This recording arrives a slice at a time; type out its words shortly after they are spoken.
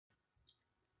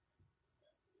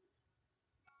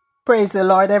Praise the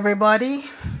Lord, everybody.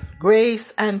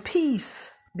 Grace and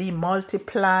peace be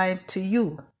multiplied to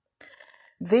you.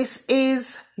 This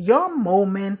is your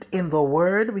moment in the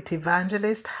Word with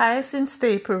Evangelist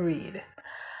Hyacinth Reed.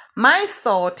 My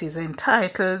thought is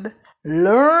entitled,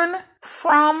 Learn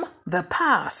from the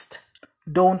Past.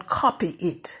 Don't copy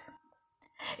it.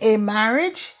 A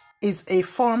marriage is a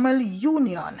formal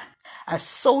union, a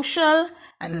social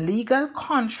and legal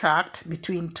contract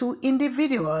between two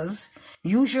individuals,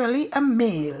 usually a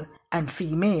male and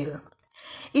female.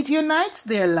 It unites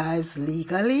their lives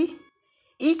legally,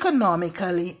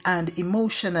 economically, and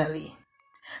emotionally.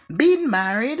 Being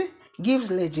married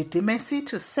gives legitimacy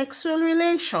to sexual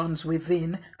relations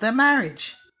within the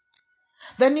marriage.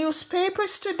 The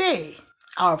newspapers today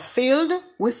are filled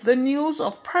with the news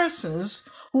of persons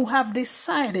who have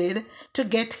decided to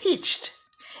get hitched.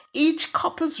 Each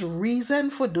couple's reason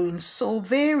for doing so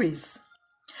varies.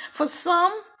 For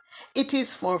some, it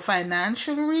is for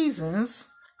financial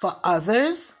reasons. For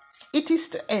others, it is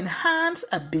to enhance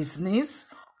a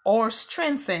business or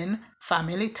strengthen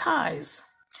family ties.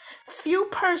 Few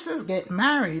persons get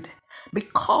married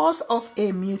because of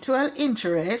a mutual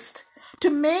interest to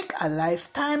make a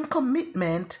lifetime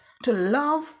commitment to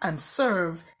love and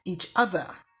serve each other.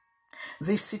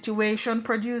 This situation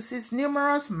produces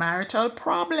numerous marital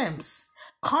problems.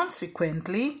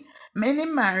 Consequently, many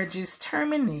marriages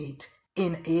terminate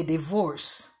in a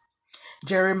divorce.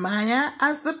 Jeremiah,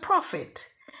 as the prophet,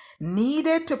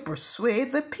 needed to persuade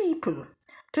the people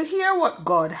to hear what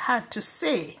God had to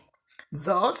say.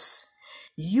 Thus,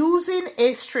 using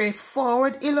a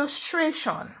straightforward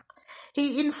illustration,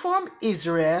 he informed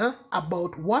Israel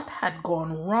about what had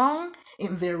gone wrong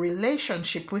in their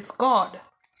relationship with God.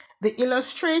 The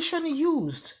illustration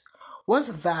used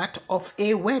was that of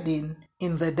a wedding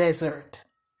in the desert.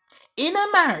 In a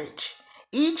marriage,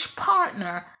 each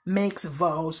partner makes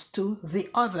vows to the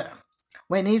other.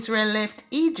 When Israel left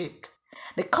Egypt,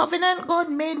 the covenant God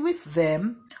made with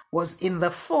them was in the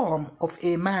form of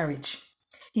a marriage.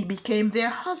 He became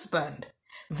their husband.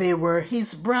 They were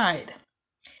his bride.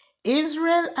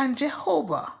 Israel and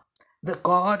Jehovah, the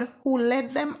God who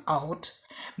led them out,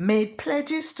 made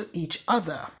pledges to each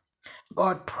other.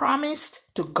 God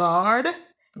promised to guard,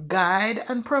 guide,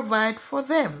 and provide for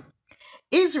them.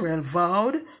 Israel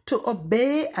vowed to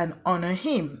obey and honor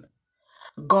him.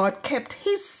 God kept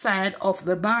his side of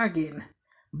the bargain.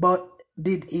 But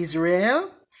did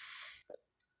Israel?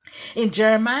 In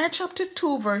Jeremiah chapter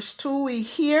 2 verse 2 we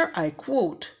hear, I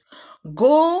quote,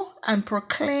 "Go and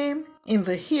proclaim in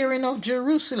the hearing of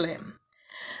Jerusalem.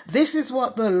 This is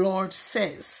what the Lord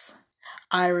says.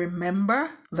 I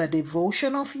remember the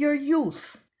devotion of your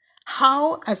youth,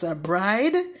 how as a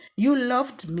bride you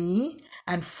loved me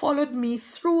and followed me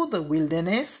through the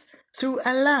wilderness, through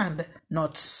a land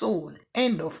not sown."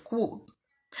 End of quote.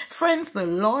 Friends, the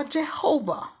Lord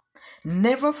Jehovah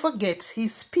never forgets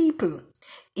his people,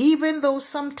 even though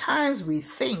sometimes we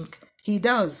think he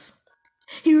does.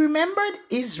 He remembered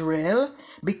Israel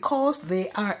because they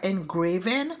are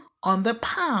engraven on the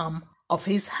palm of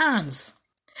his hands.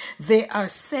 They are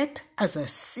set as a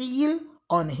seal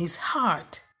on his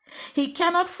heart. He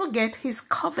cannot forget his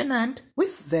covenant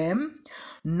with them,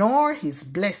 nor his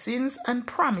blessings and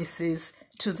promises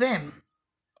to them.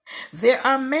 There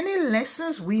are many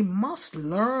lessons we must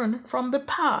learn from the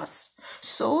past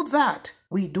so that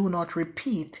we do not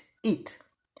repeat it.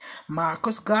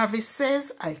 Marcus Garvey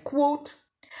says, I quote,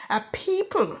 "A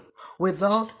people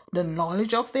without the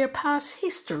knowledge of their past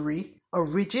history,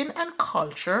 origin, and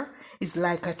culture is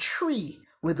like a tree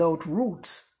without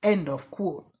roots." End of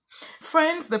quote.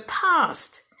 Friends, the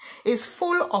past is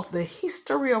full of the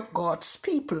history of God's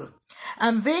people,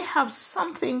 and they have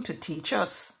something to teach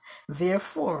us.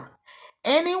 Therefore,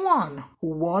 anyone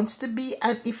who wants to be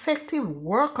an effective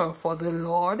worker for the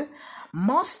Lord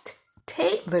must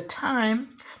take the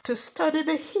time to study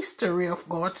the history of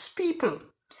God's people.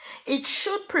 It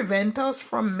should prevent us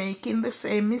from making the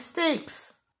same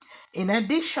mistakes. In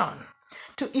addition,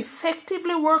 to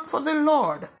effectively work for the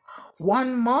Lord,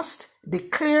 one must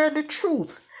declare the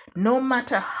truth no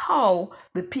matter how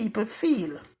the people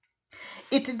feel.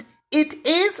 It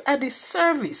is a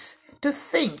disservice to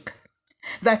think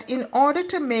that in order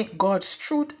to make God's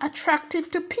truth attractive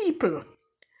to people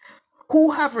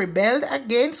who have rebelled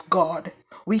against God,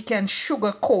 we can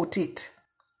sugarcoat it.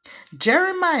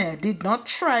 Jeremiah did not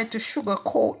try to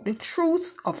sugarcoat the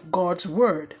truth of God's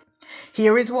word.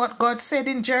 Here is what God said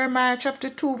in Jeremiah chapter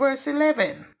 2 verse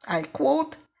 11. I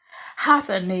quote, "Hath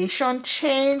a nation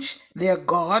changed their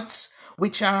gods,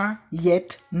 which are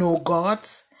yet no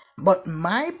gods? But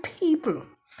my people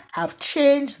have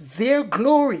changed their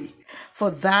glory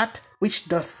for that which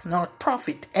doth not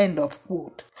profit. End of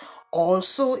quote.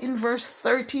 Also in verse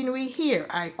 13 we hear,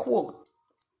 I quote,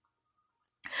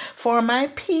 "For my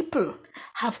people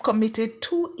have committed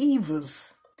two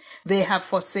evils. They have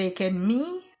forsaken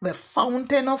me, the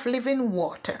fountain of living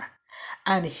water,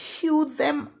 and hewed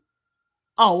them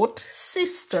out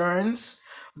cisterns,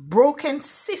 broken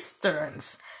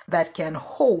cisterns that can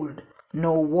hold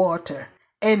no water."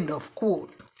 End of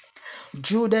quote.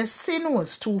 Judah's sin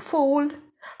was twofold: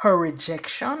 her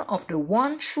rejection of the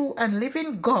one true and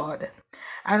living God,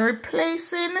 and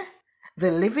replacing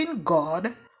the living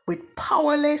God with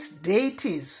powerless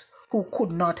deities who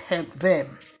could not help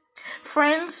them.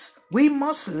 Friends, we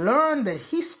must learn the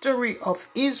history of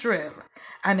Israel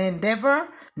and endeavor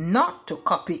not to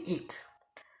copy it.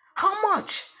 How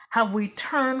much have we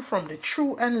turned from the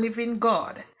true and living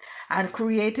God and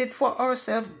created for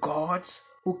ourselves gods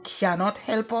who cannot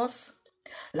help us?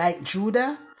 Like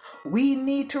Judah, we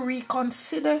need to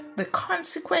reconsider the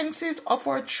consequences of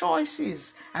our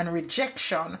choices and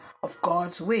rejection of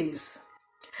God's ways.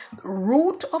 The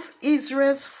root of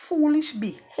Israel's foolish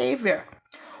behavior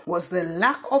was the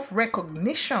lack of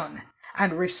recognition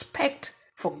and respect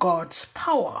for God's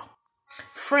power.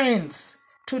 Friends,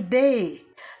 today,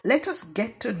 let us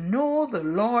get to know the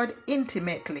Lord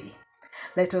intimately.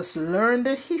 Let us learn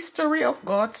the history of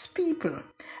God's people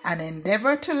and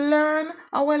endeavor to learn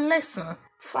our lesson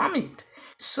from it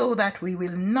so that we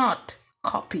will not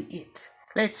copy it.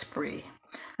 Let's pray.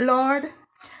 Lord,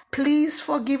 please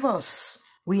forgive us.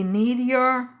 We need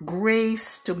your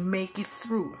grace to make it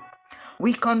through.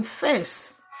 We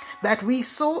confess that we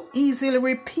so easily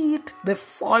repeat the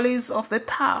follies of the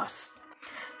past.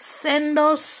 Send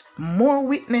us more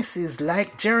witnesses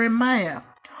like Jeremiah,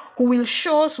 who will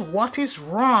show us what is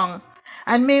wrong,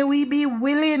 and may we be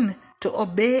willing to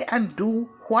obey and do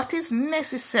what is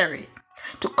necessary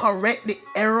to correct the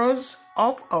errors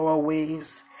of our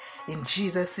ways. In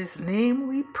Jesus' name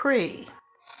we pray.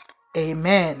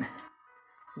 Amen.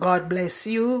 God bless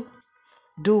you.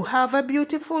 Do have a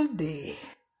beautiful day.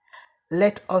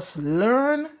 Let us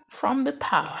learn from the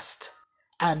past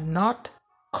and not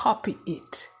copy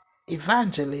it.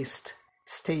 Evangelist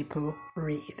Staple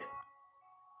Reed.